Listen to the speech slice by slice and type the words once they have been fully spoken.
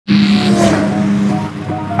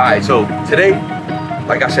Alright, so today,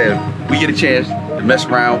 like I said, we get a chance to mess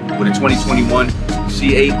around with a 2021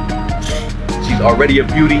 C8. She's already a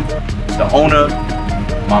beauty. The owner,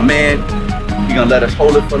 my man, he's gonna let us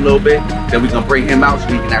hold it for a little bit. Then we're gonna bring him out so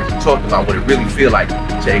we can actually talk about what it really feels like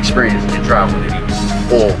to experience and drive one of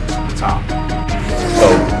these all the time.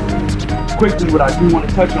 So, quickly, what I do want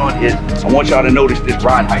to touch on is I want y'all to notice this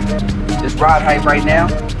ride height. This ride height right now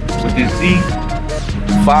with this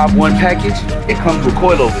Z51 package, it comes with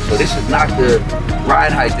coilovers. So this is not the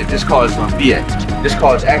ride height that this car is going to be at. This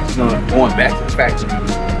car is actually going back to the factory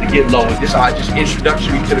to get lower. This is our just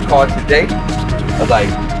introductory to the car today. Like,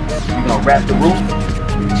 we're going to wrap the roof.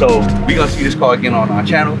 So we're going to see this car again on our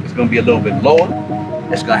channel. It's going to be a little bit lower.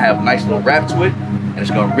 It's going to have a nice little wrap to it. And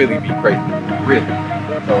it's going to really be crazy. Really.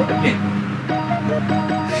 So again.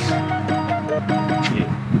 Yeah.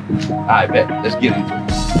 All right, bet. Let's get into it.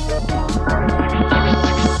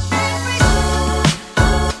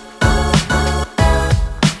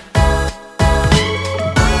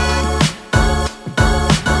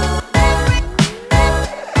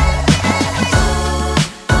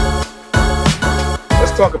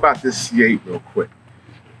 Talk about this C8 real quick.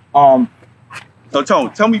 So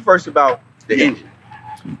Tone, tell me first about the engine.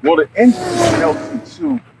 Well, the engine is an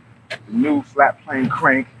LT2, the new flat plane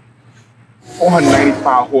crank,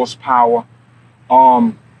 495 horsepower.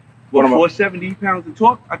 What, 470 pounds of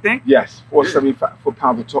torque, I think? Yes, 475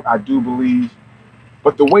 pounds of torque, I do believe.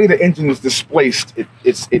 But the way the engine is displaced,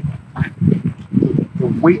 the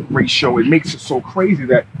weight ratio, it makes it so crazy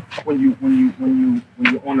that when you're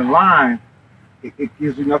on the line, it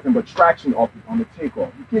gives you nothing but traction off on the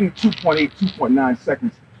takeoff. You're getting 2.8, 2.9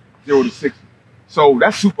 seconds, 0 to 60. So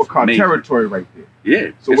that's supercar territory right there.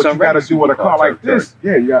 Yeah. So what you got to do with a car like this,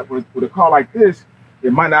 with a car like this,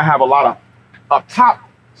 it might not have a lot of up top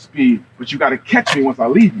speed, but you got to catch me once I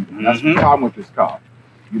leave you. And that's the problem with this car,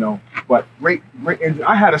 you know. But great engine.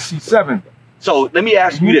 I had a C7. So let me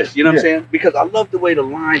ask you this, you know what I'm saying? Because I love the way the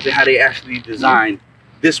lines and how they actually designed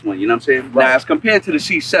this one, you know what I'm saying? Right. Now, as compared to the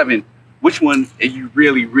C7, which one are you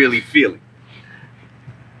really, really feeling?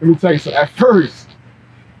 Let me tell you, so at first,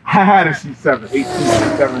 I had a C7, 18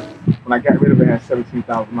 C7. When I got rid of it, it had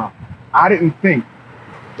 17,000 miles. I didn't think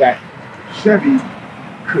that Chevy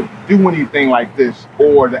could do anything like this,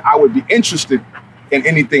 or that I would be interested in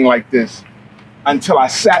anything like this until I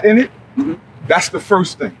sat in it. That's the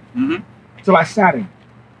first thing. Until I sat in it.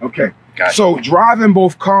 Okay. Gotcha. So driving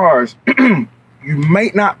both cars, you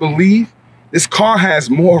might not believe this car has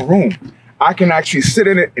more room. I can actually sit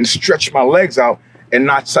in it and stretch my legs out and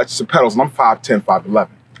not touch the pedals. And I'm 5'10", 5'11".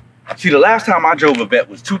 See, the last time I drove a Vette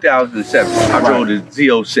was 2007. I drove the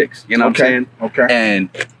Z06, you know what I'm saying? Okay. And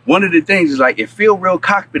one of the things is like, it feel real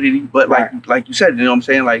cockpity, but like you said, you know what I'm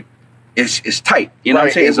saying? Like, it's tight, you know what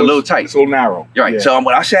I'm saying? It's a little tight. It's a little narrow. Right. Yeah. So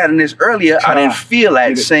when I sat in this earlier, I didn't feel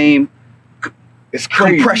that same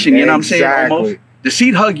compression, you know what I'm saying? Almost. The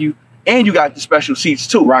seat hug you. And you got the special seats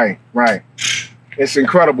too. Right. It's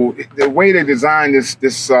incredible. The way they designed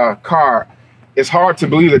this car, it's hard to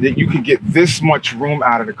believe that you could get this much room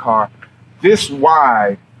out of the car, this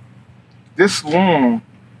wide, this long,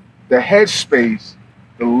 the head space,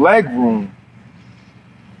 the leg room,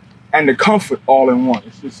 and the comfort all in one.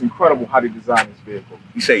 It's just incredible how they designed this vehicle.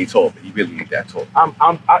 You say he's tall, but he really ain't that tall.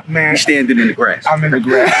 Man. He's standing in the grass. I'm in the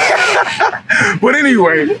grass. But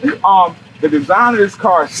anyway, the design of this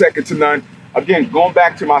car is second to none. Again, going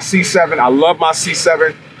back to my C7, I love my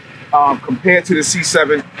C7. Compared to the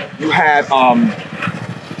C7, you have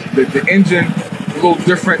the engine a little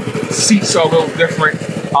different, the seats are a little different.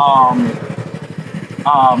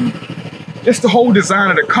 Just the whole design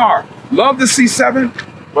of the car. Love the C7,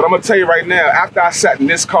 but I'm gonna tell you right now, after I sat in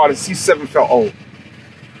this car, the C7 felt old.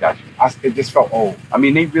 Gotcha. It just felt old. I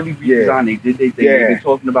mean, they really redesigned. They did their thing. They've been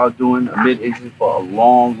talking about doing a mid-engine for a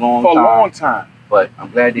long time. But I'm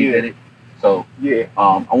glad they did it. So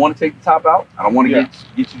I want to take the top out. I don't want to get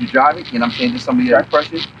you to drive it. You know what I'm saying? Just some of your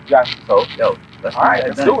impressions. Gotcha. So yo, let's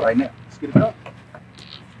do it right now. Let's get it done.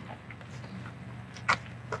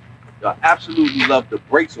 I absolutely love the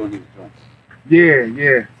brakes on these joints.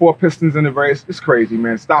 Yeah. 4 pistons in the brakes. It's crazy,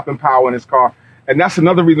 man. Stopping power in this car. And that's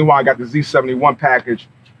another reason why I got the Z71 package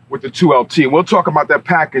with the 2LT. And we'll talk about that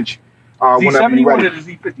package whenever you're ready. Z71 or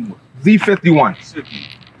the Z51? Z51.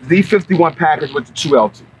 Z51 package with the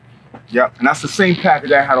 2LT. Yep, and that's the same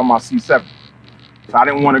package I had on my C7. So I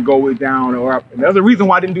didn't want to go down or up. And there's a reason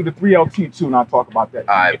why I didn't do the 3LT too, and I'll talk about that.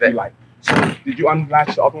 I bet. Like. So did you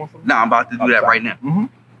unlatch the other one for me? No, I'm about to do that right now.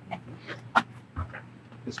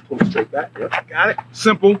 Just pull it straight back. Yep, got it.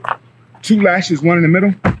 Simple. 2 latches, 1 in the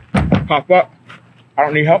middle. Pop up. I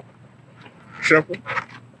don't need help. Simple.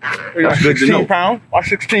 That's good to know. 16 pounds or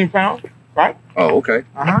 16 pounds, right? Oh, okay.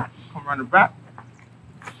 Come around the back.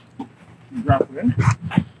 You drop it in.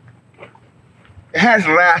 It has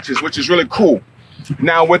latches, which is really cool.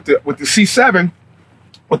 Now with the C7,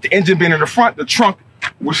 with the engine being in the front, the trunk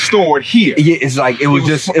was stored here. Yeah, it's like it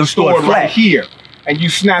was stored flat right here, and you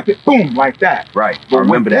snap it, boom, like that. Right. But I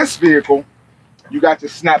remember with that. this vehicle, you got your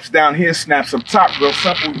snaps down here, snaps up top, real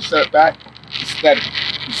simple. You set it back, you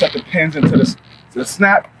set the pins into the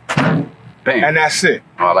snap, Bam. and that's it.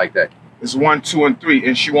 Oh, I like that. It's 1, 2, and 3,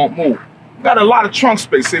 and she won't move. Got a lot of trunk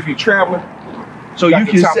space if you're traveling. So you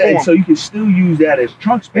can still use that as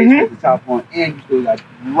trunk space with the top on, and you still got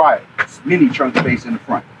mini trunk space in the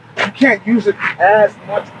front. You can't use it as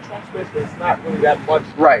much trunk space because it's not really that much.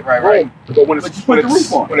 Right. But when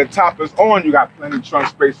the top is on, you got plenty of trunk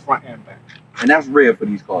space front and back. And that's rare for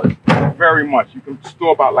these cars. Very much. You can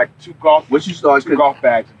store about like two golf bags in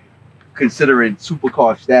here. Considering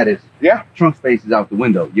supercar status, yeah, trunk space is out the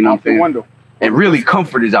window. You know what I'm saying? Window. And really,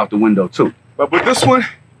 comfort is out the window too. But with this one,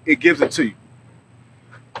 it gives it to you.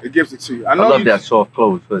 It gives it to you. I love that soft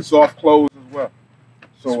close hood. Soft close as well.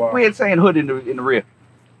 So it's weird saying hood in the rear.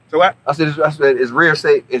 So what? I said it's weird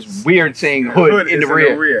saying hood in the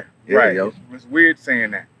rear. Yeah, right. Yo. It's weird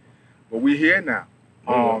saying that. But we here now.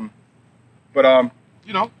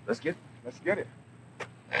 You know, let's get it.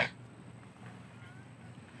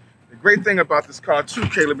 The great thing about this car too,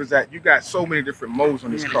 Caleb, is that you got so many different modes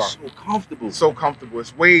on this car. It's so comfortable. So comfortable.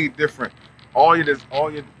 It's way different. All your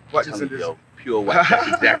buttons in this. Yo, pure white. That's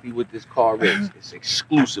exactly what this car is. It's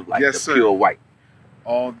exclusive, like pure white.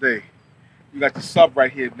 All day. You got the sub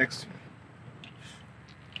right here next to you.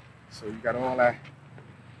 So you got all that.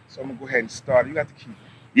 So I'm gonna go ahead and start. You got the key.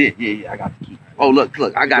 Yeah, I got the key. Oh, look,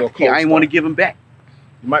 I got the key. I ain't want to give him back.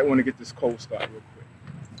 You might want to get this cold start real quick.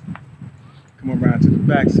 Come around to the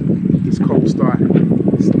back so we can get this cold start.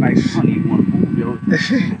 It's nice. I don't even want to move, yo.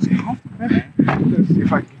 It's comfortable, man. Let's see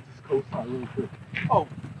if I can get this cold start real quick. Oh,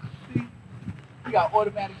 see? You got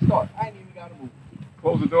automatic start. I ain't even got to move.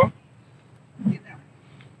 Close the door. Get out.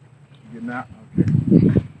 Getting out?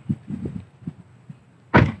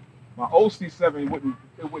 Okay. My old C7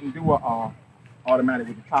 wouldn't do a automatic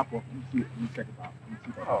with the top off. Let me check it out.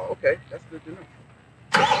 Oh, okay. That's good to know.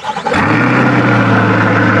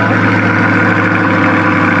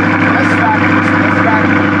 Let's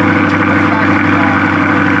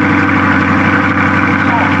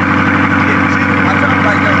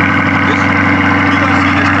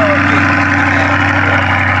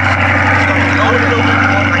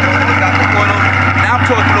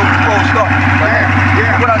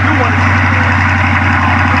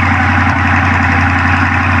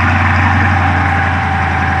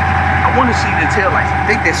taillights. I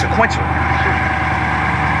think they're sequential.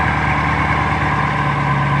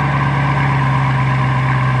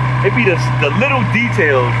 Maybe the little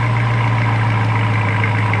details.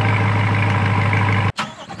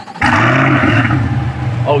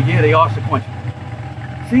 Oh yeah, they are sequential.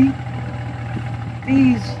 See?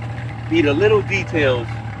 These be the little details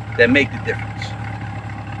that make the difference.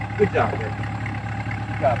 Good job, baby.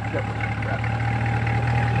 Good job, Trevor.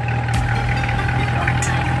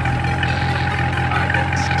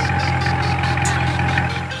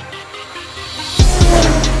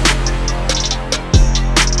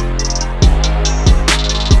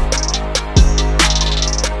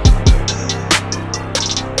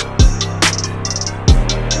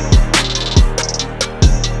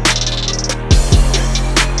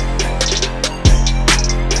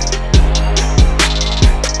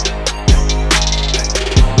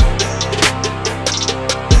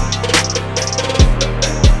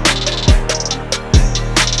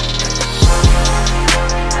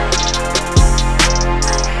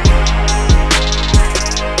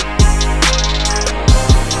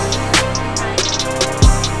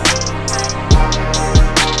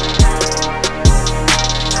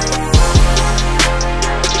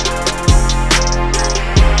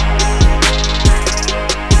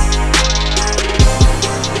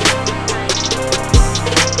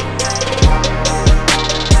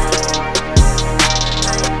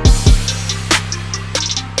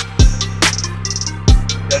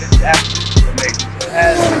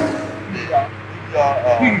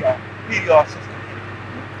 PDR system.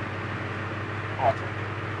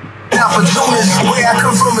 Where I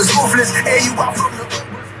come from is ruthless. Hey, you out from the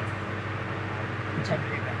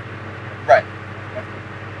right.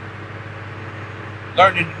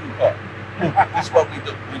 Learning the new car. This is what we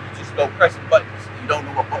do. We just go pressing buttons. You don't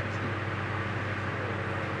know what buttons do.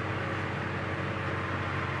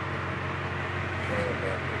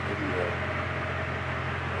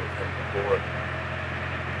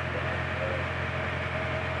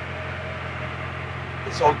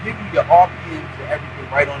 So it'll give you your RPMs and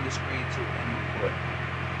everything right on the screen too, and you record.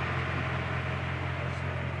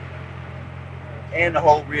 And the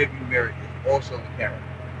whole rear view mirror is also the camera.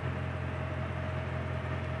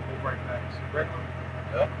 Go right back to regular.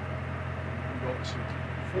 Yep. You go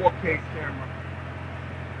to 4K camera.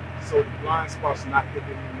 So the blind spots are not hidden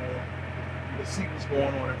anymore. You can see what's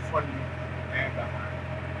going on in front of you and behind.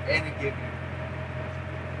 And it give you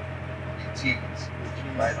your G's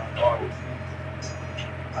right on all the G's.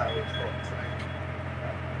 I always thought the same.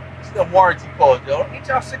 It's the warranty calls, yo. Ain't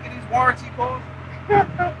y'all sick of these warranty calls?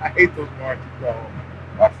 I hate those warranty calls.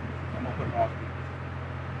 Watch this. I'm gonna put them on speaker.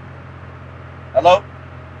 Hello?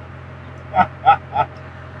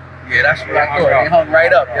 Yeah, that's what I thought. They hung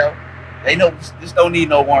right up, yo. They know this don't need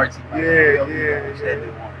no warranty. Yeah.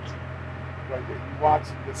 Warranty. Like you watch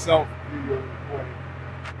yourself video recording.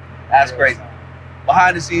 That's crazy.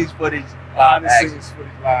 Behind the scenes footage, Behind the scenes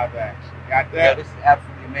footage, live action. Got that? Yeah, this is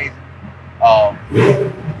absolutely amazing.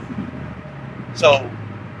 So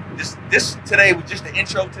this today was just the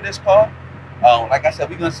intro to this car. Like I said,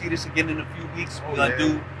 we're gonna see this again in a few weeks. We're gonna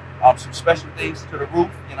do some special things to the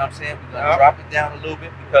roof. You know what I'm saying? We're gonna drop it down a little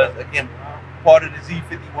bit because again, part of the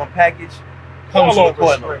Z51 package comes with a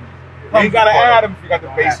coilover. You gotta add them if you got the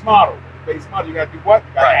base model. The base model, you gotta do what?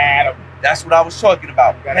 You gotta add them. That's what I was talking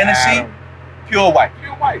about. Hennessy, pure white.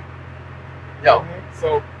 Pure white. Yo.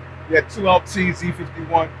 So you had 2LT,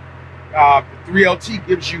 Z51. The 3LT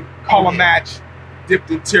gives you color match,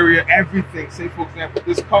 dipped interior, everything. Say for example,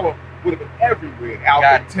 this color would have been everywhere,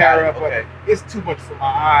 Alcantara, but it's too much for my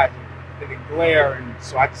eyes and the glare, and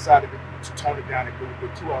so I decided to tone it down and go with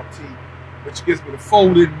the 2LT, which gives me the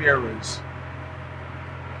folded mirrors.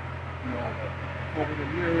 You know, folded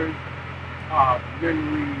mirrors,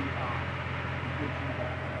 memory.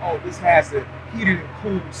 Oh, this has a heated and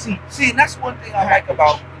cool seat. See, and that's one thing I like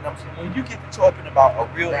about, you know what I'm saying, when you get to talking about a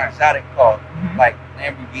real exotic car, like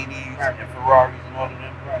Lamborghinis and Ferraris and all of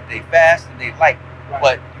them, they fast and they light,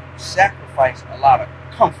 but you sacrifice a lot of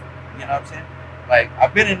comfort, you know what I'm saying? Like,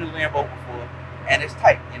 I've been in the Lambo before, and it's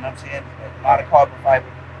tight, you know what I'm saying? A lot of carbon fiber,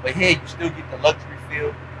 but here you still get the luxury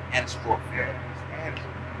feel and the sport feel.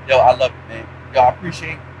 Yo, I love it, man. Yo, I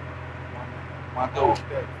appreciate my dude.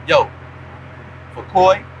 Yo, for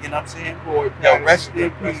Coy, you know what I'm saying? Coy Yo, rest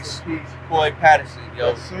in peace, Coy Patterson. Yo,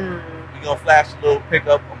 yes, sir. We gonna flash a little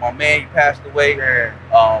pickup on my man. He passed away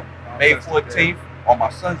May 14th on my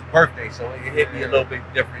son's birthday, so it hit me a little bit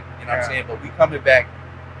different. You know what I'm saying? But we coming back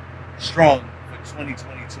strong for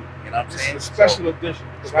 2022. You know what I'm saying? It's a special edition.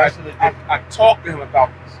 I talked to him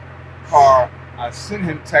about this car. I sent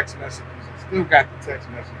him text messages. I still got the text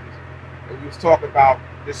messages. And we was talking about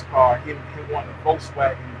this car. He wanted a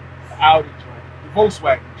Volkswagen, the Audi joint.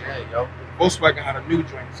 Volkswagen joint. Yeah, yo. Volkswagen had a new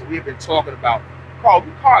joint, so we've been talking about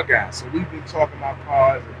car guys. So we've been talking about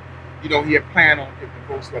cars, and you know he had planned on getting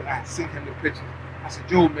the Volkswagen. I sent him the pictures. I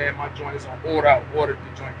said, "Yo, man, my joint is on order. I ordered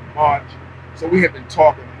the joint in March." So we have been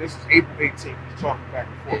talking, and this is April 18th. We're talking back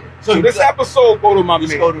and forth. So this episode, go to my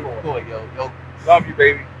man. Go to Coy, yo. Love you,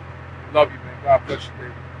 baby. Love you, man. God bless you,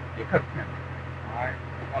 baby. All right,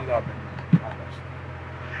 one love, man. God bless you.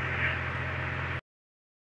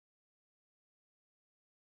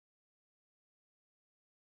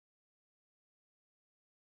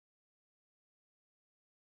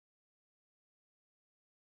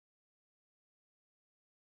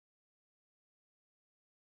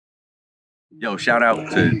 Yo, shout out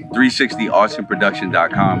to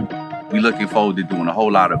 360artsandproduction.com. We looking forward to doing a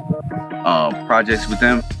whole lot of projects with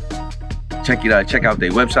them. Check it out. Check out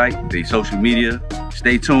their website, their social media.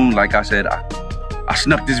 Stay tuned. Like I said, I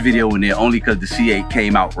snuck this video in there only because the C8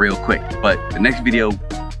 came out real quick. But the next video,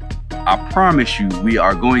 I promise you, we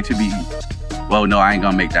are going to be, well, no, I ain't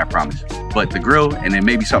gonna make that promise. But the grill, and then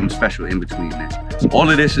maybe something special in between there. All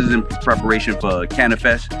of this is in preparation for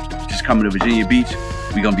CannaFest, just coming to Virginia Beach.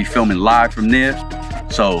 We're gonna be filming live from there.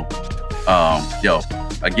 So, yo,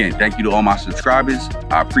 again, thank you to all my subscribers.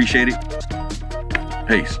 I appreciate it.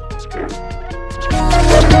 Peace.